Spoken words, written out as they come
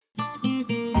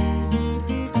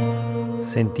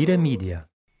Sentire Media.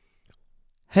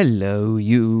 Hello,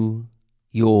 you.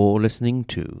 You're listening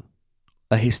to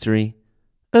A History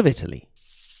of Italy.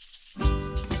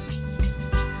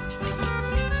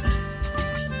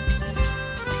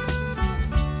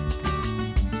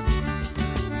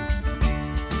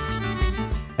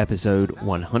 Episode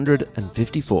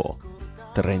 154,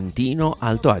 Trentino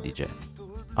Alto Adige,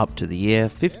 up to the year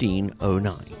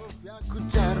 1509.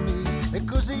 E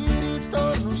così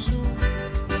ritorno su,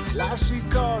 lascio I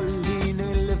colli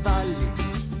nelle valli,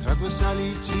 tra due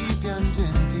salici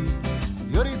piangenti,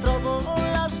 io ritrovo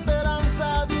la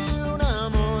speranza di un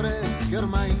amore che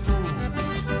ormai fu.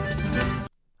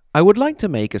 I would like to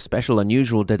make a special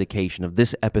unusual dedication of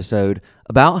this episode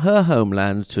about her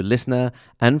homeland to listener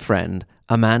and friend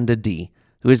Amanda D.,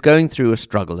 who is going through a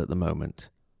struggle at the moment.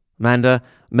 Amanda,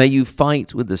 may you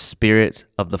fight with the spirit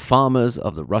of the farmers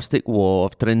of the rustic war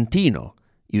of Trentino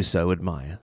you so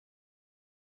admire.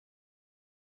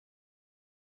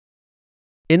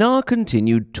 In our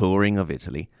continued touring of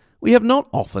Italy, we have not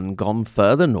often gone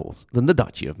further north than the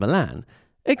Duchy of Milan,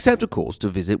 except of course to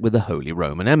visit with the Holy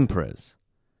Roman Emperors.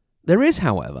 There is,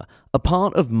 however, a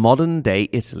part of modern-day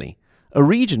Italy, a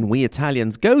region we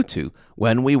Italians go to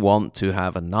when we want to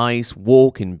have a nice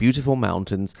walk in beautiful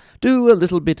mountains, do a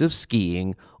little bit of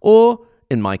skiing, or,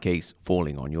 in my case,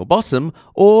 falling on your bottom,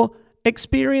 or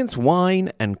experience wine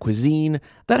and cuisine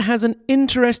that has an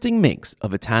interesting mix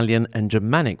of Italian and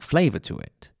Germanic flavour to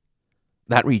it.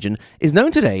 That region is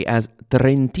known today as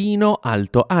Trentino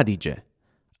Alto Adige.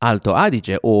 Alto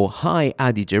Adige, or High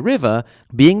Adige River,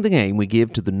 being the name we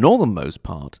give to the northernmost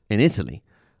part in Italy,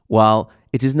 while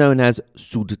it is known as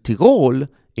Südtirol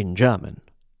in German.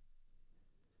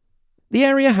 The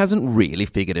area hasn't really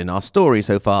figured in our story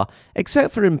so far,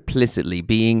 except for implicitly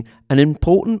being an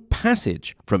important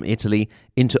passage from Italy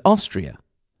into Austria.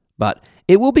 But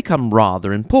it will become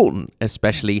rather important,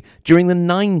 especially during the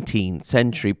 19th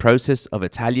century process of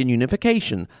Italian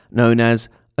unification known as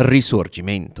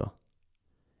Risorgimento.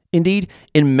 Indeed,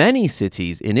 in many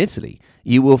cities in Italy,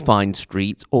 you will find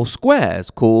streets or squares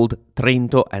called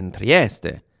Trento and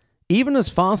Trieste, even as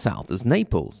far south as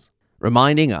Naples,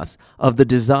 reminding us of the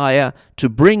desire to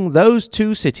bring those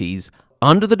two cities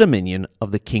under the dominion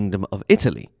of the Kingdom of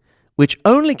Italy, which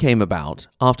only came about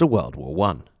after World War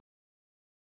I.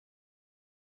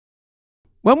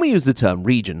 When we use the term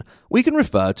region, we can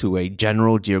refer to a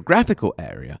general geographical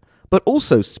area, but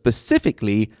also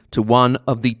specifically to one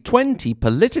of the 20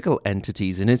 political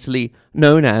entities in Italy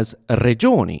known as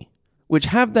regioni, which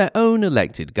have their own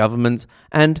elected governments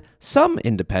and some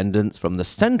independence from the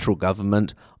central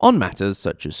government on matters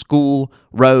such as school,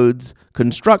 roads,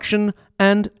 construction,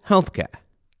 and healthcare.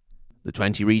 The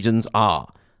 20 regions are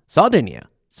Sardinia,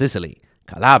 Sicily,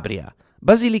 Calabria,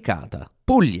 Basilicata,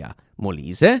 Puglia,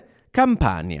 Molise,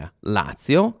 Campania,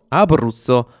 Lazio,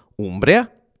 Abruzzo, Umbria,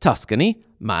 Tuscany,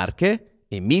 Marche,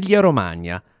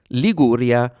 Emilia-Romagna,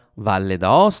 Liguria, Valle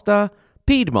d'Aosta,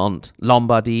 Piedmont,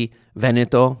 Lombardy,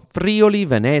 Veneto, Friuli,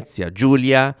 Venezia,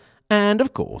 Giulia, and,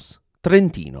 of course,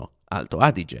 Trentino Alto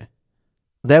Adige.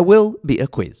 There will be a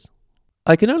quiz.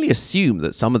 I can only assume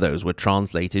that some of those were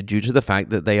translated due to the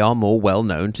fact that they are more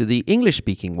well-known to the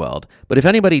English-speaking world, but if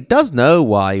anybody does know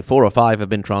why 4 or 5 have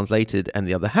been translated and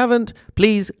the other haven't,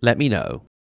 please let me know.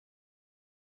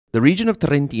 The region of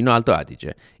Trentino Alto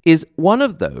Adige is one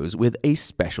of those with a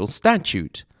special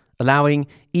statute, allowing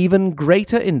even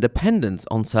greater independence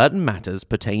on certain matters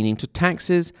pertaining to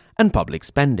taxes and public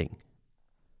spending.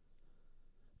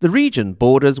 The region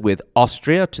borders with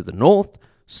Austria to the north,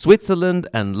 Switzerland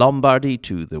and Lombardy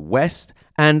to the west,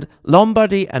 and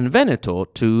Lombardy and Veneto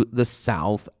to the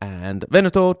south and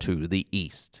Veneto to the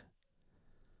east.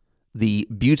 The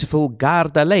beautiful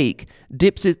Garda Lake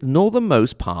dips its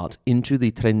northernmost part into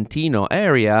the Trentino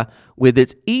area, with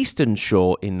its eastern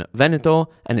shore in Veneto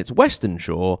and its western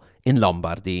shore in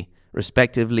Lombardy,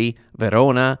 respectively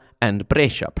Verona and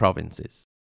Brescia provinces.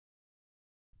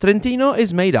 Trentino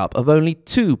is made up of only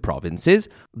 2 provinces,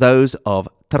 those of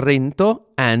Trento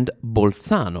and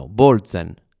Bolzano,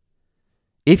 Bolzen.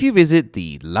 If you visit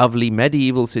the lovely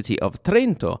medieval city of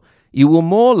Trento, you will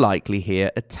more likely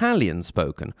hear Italian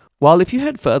spoken, while if you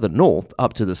head further north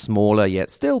up to the smaller yet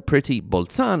still pretty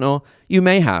Bolzano, you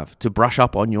may have to brush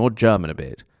up on your German a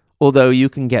bit, although you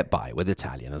can get by with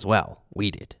Italian as well.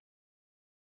 We did.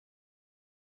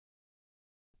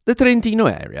 The Trentino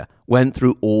area went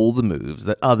through all the moves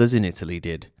that others in Italy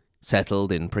did.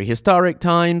 Settled in prehistoric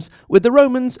times, with the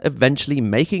Romans eventually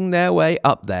making their way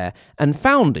up there and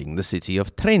founding the city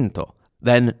of Trento,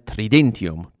 then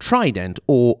Tridentium, Trident,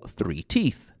 or Three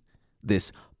Teeth.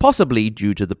 This possibly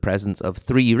due to the presence of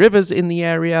 3 rivers in the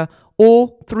area,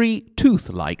 or three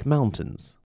tooth-like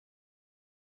mountains.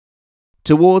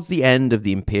 Towards the end of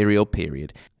the imperial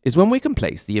period is when we can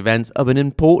place the events of an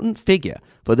important figure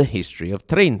for the history of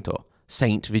Trento,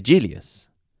 Saint Vigilius.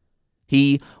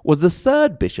 He was the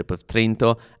third bishop of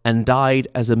Trento and died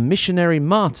as a missionary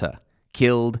martyr,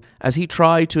 killed as he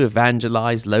tried to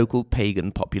evangelize local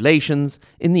pagan populations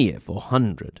in the year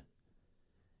 400.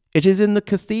 It is in the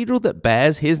cathedral that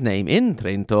bears his name in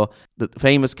Trento that the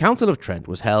famous Council of Trent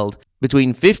was held between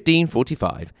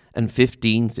 1545 and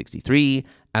 1563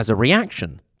 as a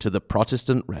reaction to the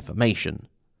Protestant Reformation.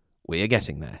 We are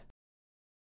getting there.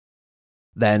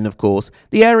 Then, of course,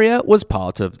 the area was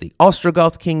part of the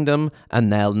Ostrogoth kingdom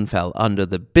and then fell under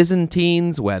the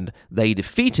Byzantines when they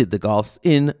defeated the Goths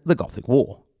in the Gothic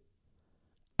War.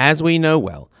 As we know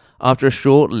well, after a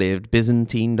short-lived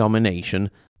Byzantine domination,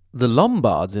 the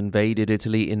Lombards invaded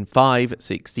Italy in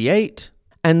 568,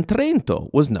 and Trento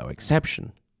was no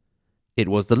exception. It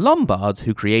was the Lombards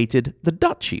who created the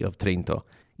Duchy of Trento,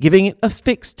 giving it a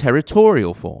fixed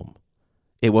territorial form.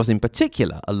 It was in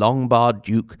particular a Lombard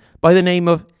duke by the name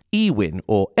of Ewin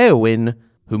or Eowyn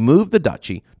who moved the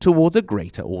duchy towards a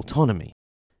greater autonomy.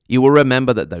 You will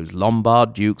remember that those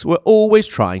Lombard dukes were always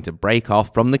trying to break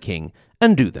off from the king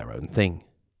and do their own thing.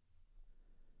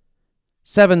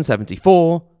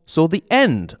 774 saw the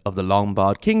end of the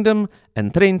Lombard kingdom,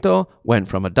 and Trento went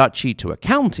from a duchy to a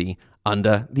county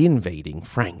under the invading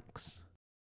Franks.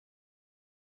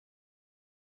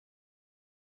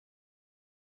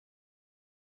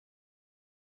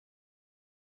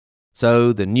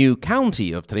 So the new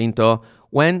county of Trento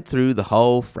went through the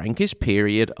whole Frankish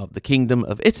period of the Kingdom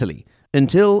of Italy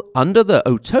until, under the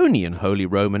Ottonian Holy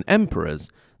Roman Emperors,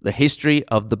 the history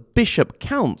of the Bishop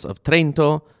Counts of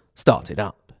Trento started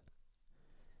up.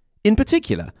 In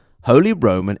particular, Holy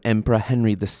Roman Emperor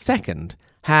Henry II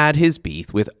had his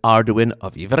beef with Arduin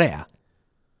of Ivrea,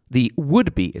 the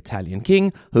would-be Italian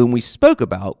king whom we spoke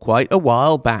about quite a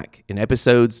while back in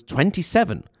episodes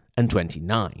 27 and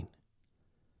 29.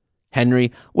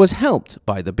 Henry was helped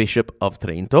by the Bishop of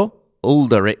Trento,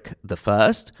 Ulderic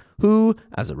I, who,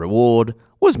 as a reward,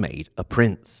 was made a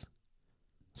prince.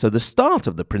 So the start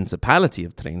of the Principality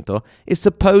of Trento is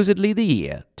supposedly the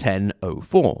year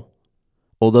 1004,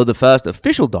 although the first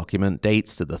official document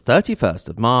dates to the 31st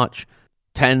of March,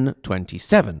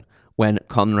 1027, when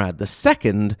Conrad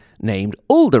II named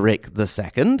Ulderic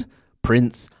II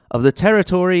Prince of the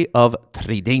territory of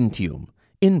Tridentium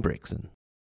in Brixen.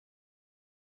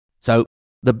 So,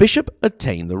 the bishop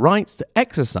obtained the rights to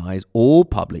exercise all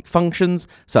public functions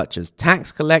such as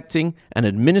tax collecting and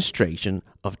administration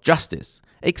of justice,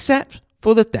 except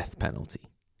for the death penalty.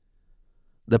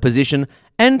 The position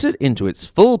entered into its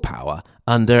full power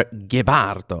under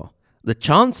Ghebardo, the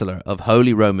Chancellor of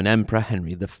Holy Roman Emperor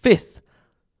Henry V.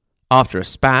 After a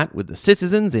spat with the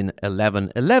citizens in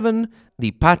 1111,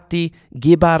 the Patti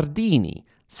Ghibardini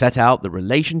set out the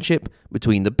relationship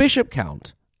between the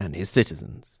bishop-count and his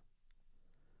citizens.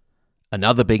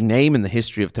 Another big name in the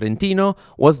history of Trentino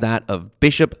was that of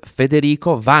Bishop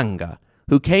Federico Vanga,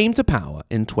 who came to power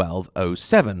in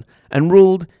 1207 and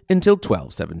ruled until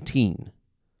 1217.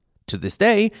 To this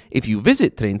day, if you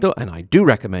visit Trento, and I do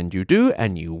recommend you do,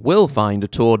 and you will find a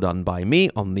tour done by me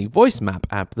on the Voice Map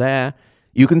app there,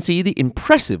 you can see the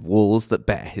impressive walls that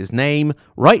bear his name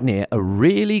right near a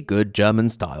really good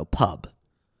German-style pub.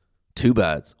 Two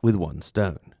birds with one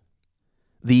stone.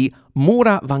 The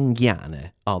Mura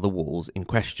Vangiane are the walls in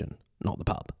question, not the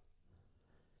pub.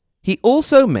 He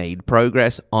also made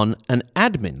progress on an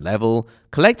admin level,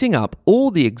 collecting up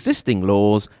all the existing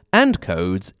laws and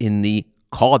codes in the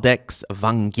Codex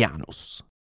Vangianus.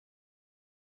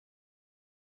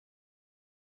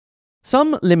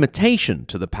 Some limitation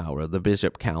to the power of the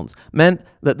bishop counts meant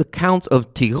that the counts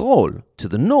of Tyrol to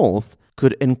the north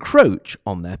could encroach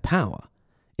on their power.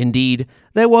 Indeed,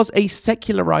 there was a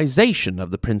secularization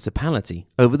of the principality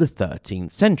over the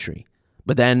 13th century.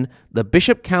 But then the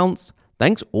bishop counts,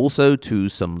 thanks also to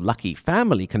some lucky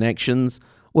family connections,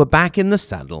 were back in the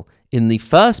saddle in the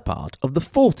first part of the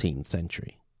 14th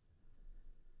century.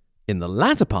 In the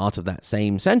latter part of that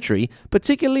same century,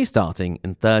 particularly starting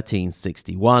in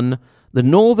 1361, the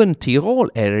northern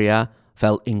Tyrol area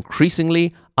fell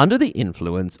increasingly under the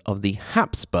influence of the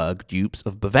Habsburg dukes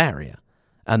of Bavaria,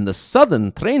 and the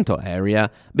southern Trento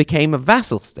area became a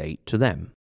vassal state to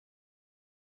them.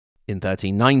 In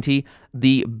 1390,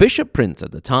 the bishop prince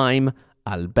at the time,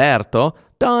 Alberto,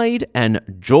 died and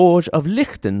George of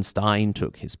Lichtenstein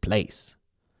took his place.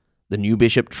 The new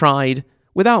bishop tried,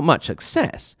 without much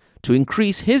success, to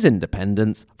increase his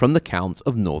independence from the counts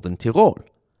of northern Tyrol.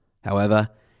 However,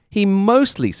 he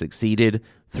mostly succeeded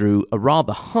through a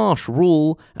rather harsh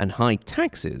rule and high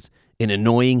taxes in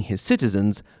annoying his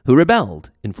citizens who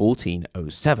rebelled in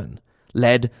 1407,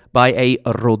 led by a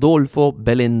Rodolfo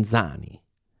Bellinzani.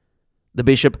 The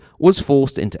bishop was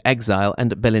forced into exile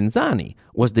and Bellinzani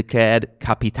was declared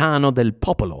Capitano del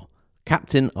Popolo,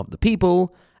 captain of the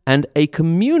people, and a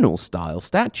communal-style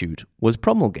statute was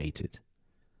promulgated.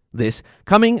 This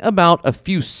coming about a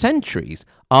few centuries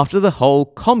after the whole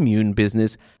commune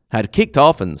business had kicked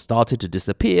off and started to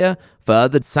disappear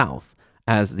further south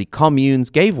as the communes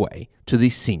gave way to the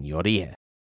signorie.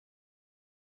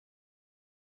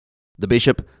 The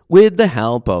bishop, with the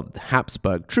help of the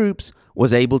Habsburg troops,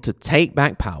 was able to take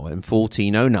back power in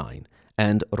 1409,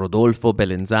 and Rodolfo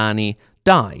Bellinzani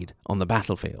died on the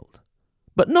battlefield.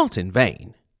 But not in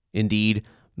vain. Indeed,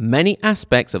 many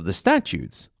aspects of the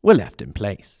statutes were left in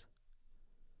place.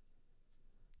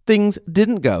 Things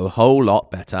didn't go a whole lot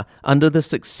better under the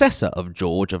successor of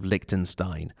George of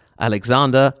Lichtenstein,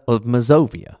 Alexander of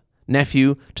Mazovia,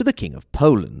 nephew to the King of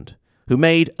Poland, who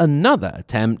made another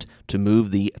attempt to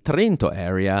move the Trento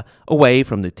area away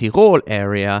from the Tyrol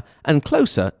area and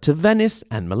closer to Venice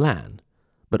and Milan,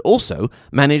 but also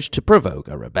managed to provoke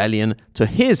a rebellion to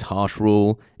his harsh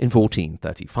rule in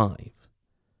 1435.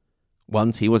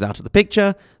 Once he was out of the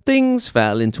picture, things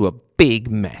fell into a big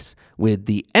mess, with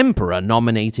the emperor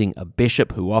nominating a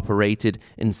bishop who operated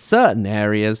in certain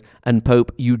areas and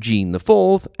Pope Eugene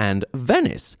IV and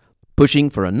Venice pushing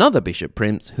for another bishop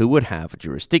prince who would have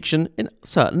jurisdiction in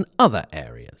certain other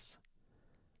areas.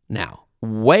 Now,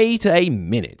 wait a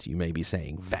minute, you may be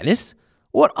saying. Venice?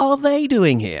 What are they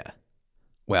doing here?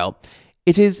 Well,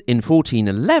 it is in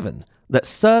 1411 that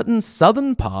certain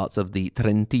southern parts of the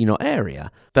Trentino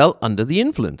area fell under the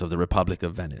influence of the Republic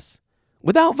of Venice,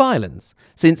 without violence,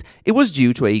 since it was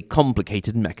due to a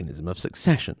complicated mechanism of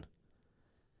succession.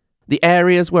 The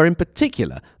areas were in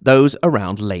particular those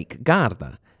around Lake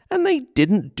Garda, and they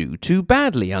didn't do too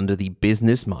badly under the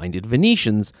business-minded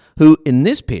Venetians, who in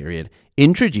this period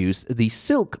introduced the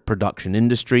silk production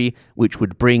industry, which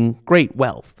would bring great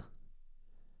wealth.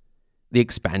 The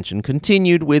expansion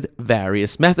continued with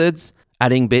various methods,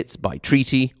 adding bits by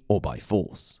treaty or by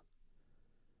force.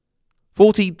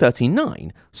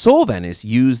 1439 saw Venice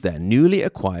use their newly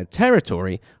acquired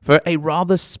territory for a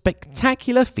rather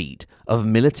spectacular feat of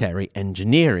military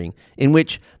engineering, in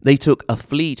which they took a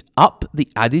fleet up the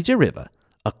Adige River,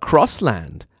 across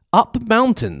land, up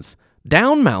mountains,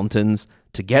 down mountains,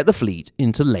 to get the fleet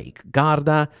into Lake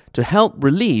Garda to help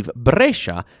relieve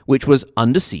Brescia, which was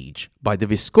under siege by the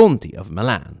Visconti of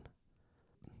Milan.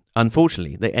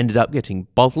 Unfortunately, they ended up getting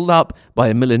bottled up by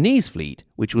a Milanese fleet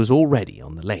which was already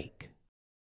on the lake.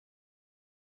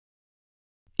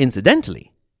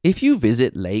 Incidentally, if you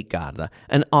visit Lake Garda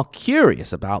and are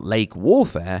curious about lake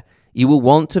warfare, you will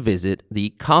want to visit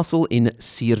the castle in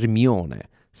Sirmione,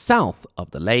 south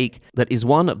of the lake, that is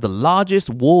one of the largest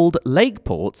walled lake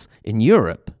ports in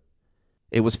Europe.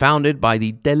 It was founded by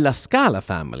the Della Scala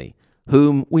family,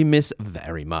 whom we miss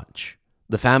very much.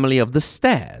 The family of the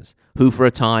Stairs, who for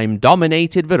a time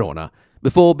dominated Verona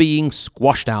before being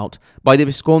squashed out by the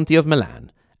Visconti of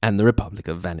Milan and the Republic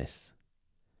of Venice.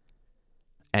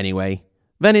 Anyway,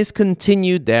 Venice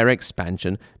continued their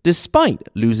expansion despite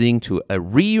losing to a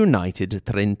reunited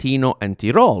Trentino and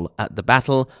Tyrol at the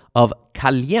Battle of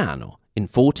Cagliano in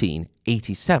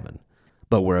 1487,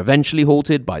 but were eventually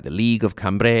halted by the League of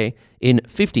Cambrai in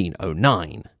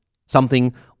 1509,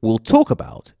 something we'll talk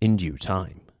about in due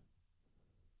time.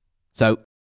 So,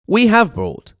 we have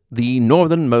brought the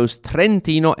northernmost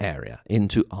Trentino area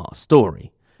into our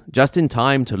story, just in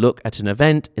time to look at an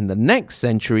event in the next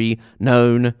century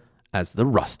known as the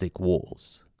Rustic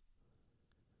Wars.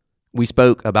 We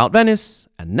spoke about Venice,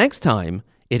 and next time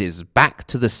it is back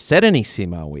to the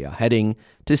Serenissima we are heading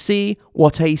to see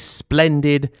what a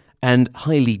splendid and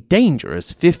highly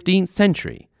dangerous 15th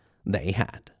century they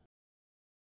had.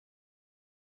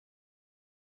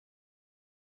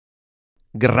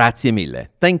 Grazie mille.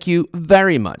 Thank you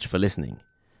very much for listening.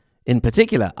 In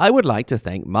particular, I would like to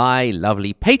thank my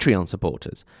lovely Patreon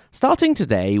supporters, starting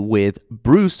today with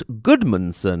Bruce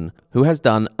Goodmanson, who has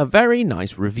done a very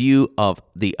nice review of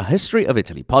the A History of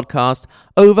Italy podcast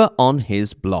over on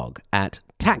his blog at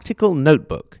Tactical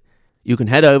Notebook. You can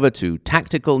head over to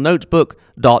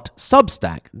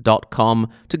tacticalnotebook.substack.com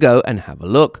to go and have a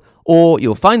look, or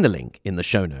you'll find the link in the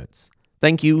show notes.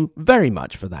 Thank you very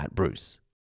much for that, Bruce.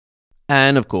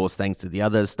 And of course, thanks to the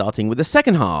others, starting with the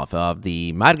second half of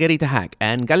the Margherita Hack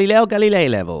and Galileo Galilei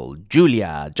level: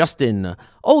 Julia, Justin,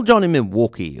 Old John in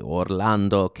Milwaukee,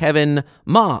 Orlando, Kevin,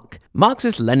 Mark,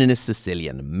 Marxist-Leninist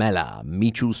Sicilian, Mela,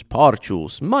 Michus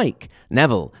Porchus, Mike,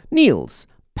 Neville, Niels,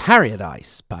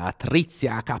 Paradise,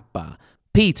 Patrizia Kappa,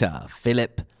 Peter,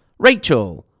 Philip,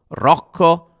 Rachel,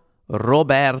 Rocco,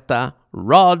 Roberta,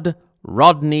 Rod,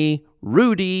 Rodney,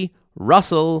 Rudy,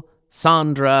 Russell,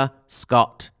 Sandra,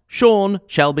 Scott, Sean,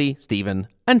 Shelby, Stephen,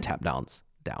 and Tap Dance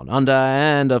Down Under.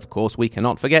 And of course, we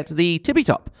cannot forget the tippy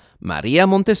top, Maria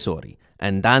Montessori,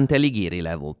 and Dante Alighieri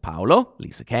level, Paolo,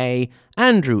 Lisa K,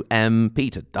 Andrew M,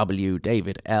 Peter W,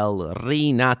 David L,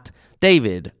 Renat,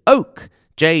 David Oak,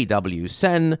 J.W.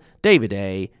 Sen, David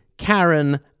A,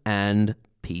 Karen, and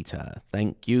Peter.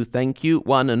 Thank you,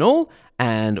 one and all,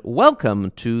 and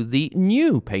welcome to the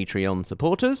new Patreon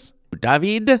supporters,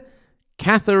 David,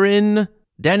 Catherine,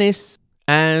 Dennis,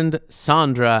 and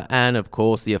Sandra, and of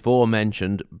course the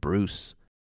aforementioned Bruce.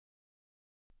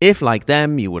 If, like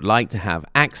them, you would like to have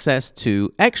access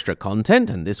to extra content,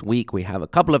 and this week we have a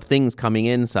couple of things coming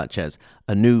in, such as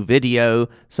a new video,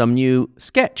 some new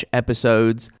sketch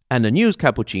episodes, and a news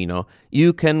cappuccino,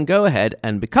 you can go ahead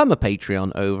and become a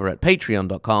Patreon over at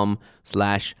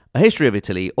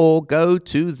patreon.com/ahistoryofitaly, or go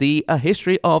to the A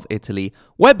History of Italy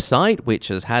website, which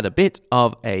has had a bit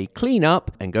of a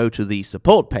cleanup, and go to the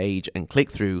support page and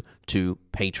click through to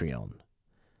Patreon.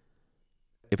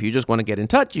 If you just want to get in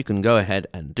touch, you can go ahead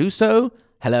and do so.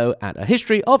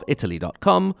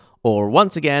 hello@ahistoryofitaly.com, or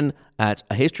once again, at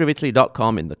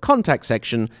ahistoryofitaly.com in the contact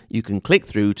section, you can click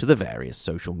through to the various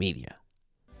social media.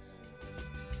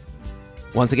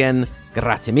 Once again,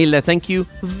 grazie mille, thank you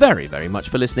very, very much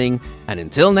for listening, and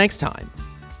until next time,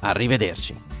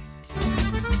 arrivederci.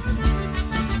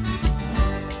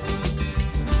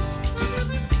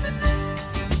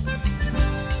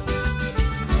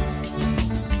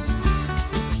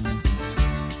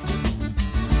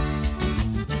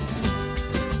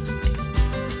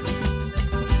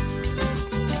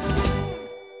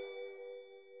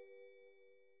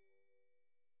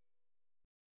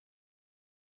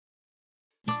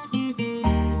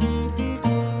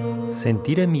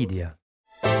 Sentire Media.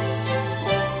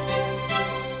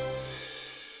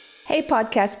 Hey,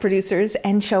 podcast producers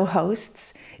and show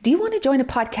hosts. Do you want to join a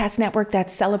podcast network that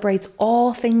celebrates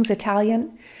all things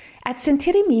Italian? At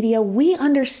Sentire Media, we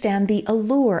understand the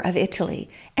allure of Italy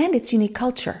and its unique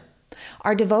culture.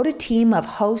 Our devoted team of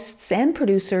hosts and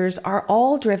producers are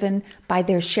all driven by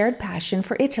their shared passion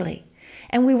for Italy.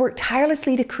 And we work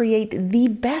tirelessly to create the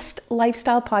best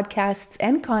lifestyle podcasts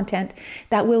and content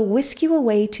that will whisk you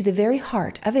away to the very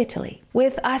heart of Italy.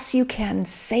 With us, you can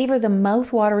savor the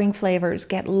mouth-watering flavors,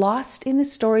 get lost in the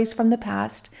stories from the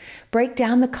past, break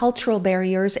down the cultural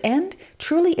barriers, and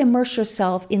truly immerse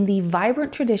yourself in the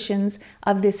vibrant traditions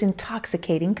of this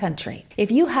intoxicating country.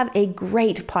 If you have a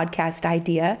great podcast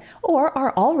idea or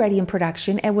are already in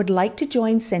production and would like to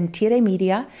join Sentire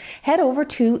Media, head over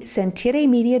to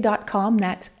sentiremedia.com,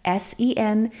 that's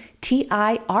SENTIRE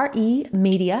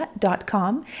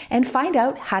media.com, and find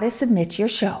out how to submit your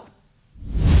show.